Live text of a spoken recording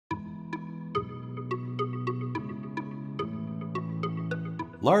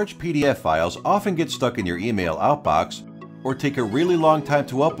Large PDF files often get stuck in your email outbox or take a really long time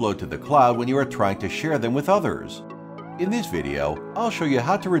to upload to the cloud when you are trying to share them with others. In this video, I'll show you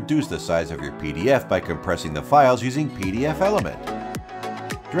how to reduce the size of your PDF by compressing the files using PDFelement.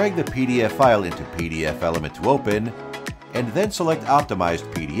 Drag the PDF file into PDFelement to open, and then select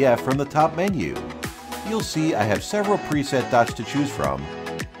Optimized PDF from the top menu. You'll see I have several preset dots to choose from,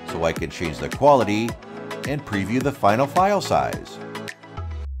 so I can change the quality and preview the final file size.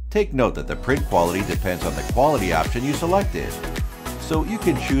 Take note that the print quality depends on the quality option you selected, so you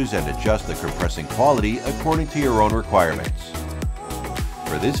can choose and adjust the compressing quality according to your own requirements.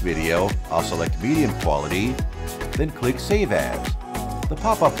 For this video, I'll select medium quality, then click Save As. The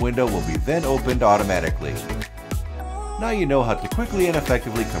pop-up window will be then opened automatically. Now you know how to quickly and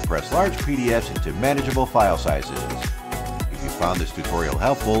effectively compress large PDFs into manageable file sizes. If you found this tutorial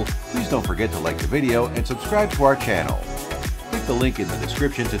helpful, please don't forget to like the video and subscribe to our channel. Click the link in the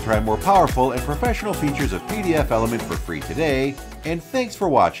description to try more powerful and professional features of PDFelement for free today, and thanks for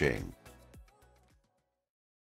watching.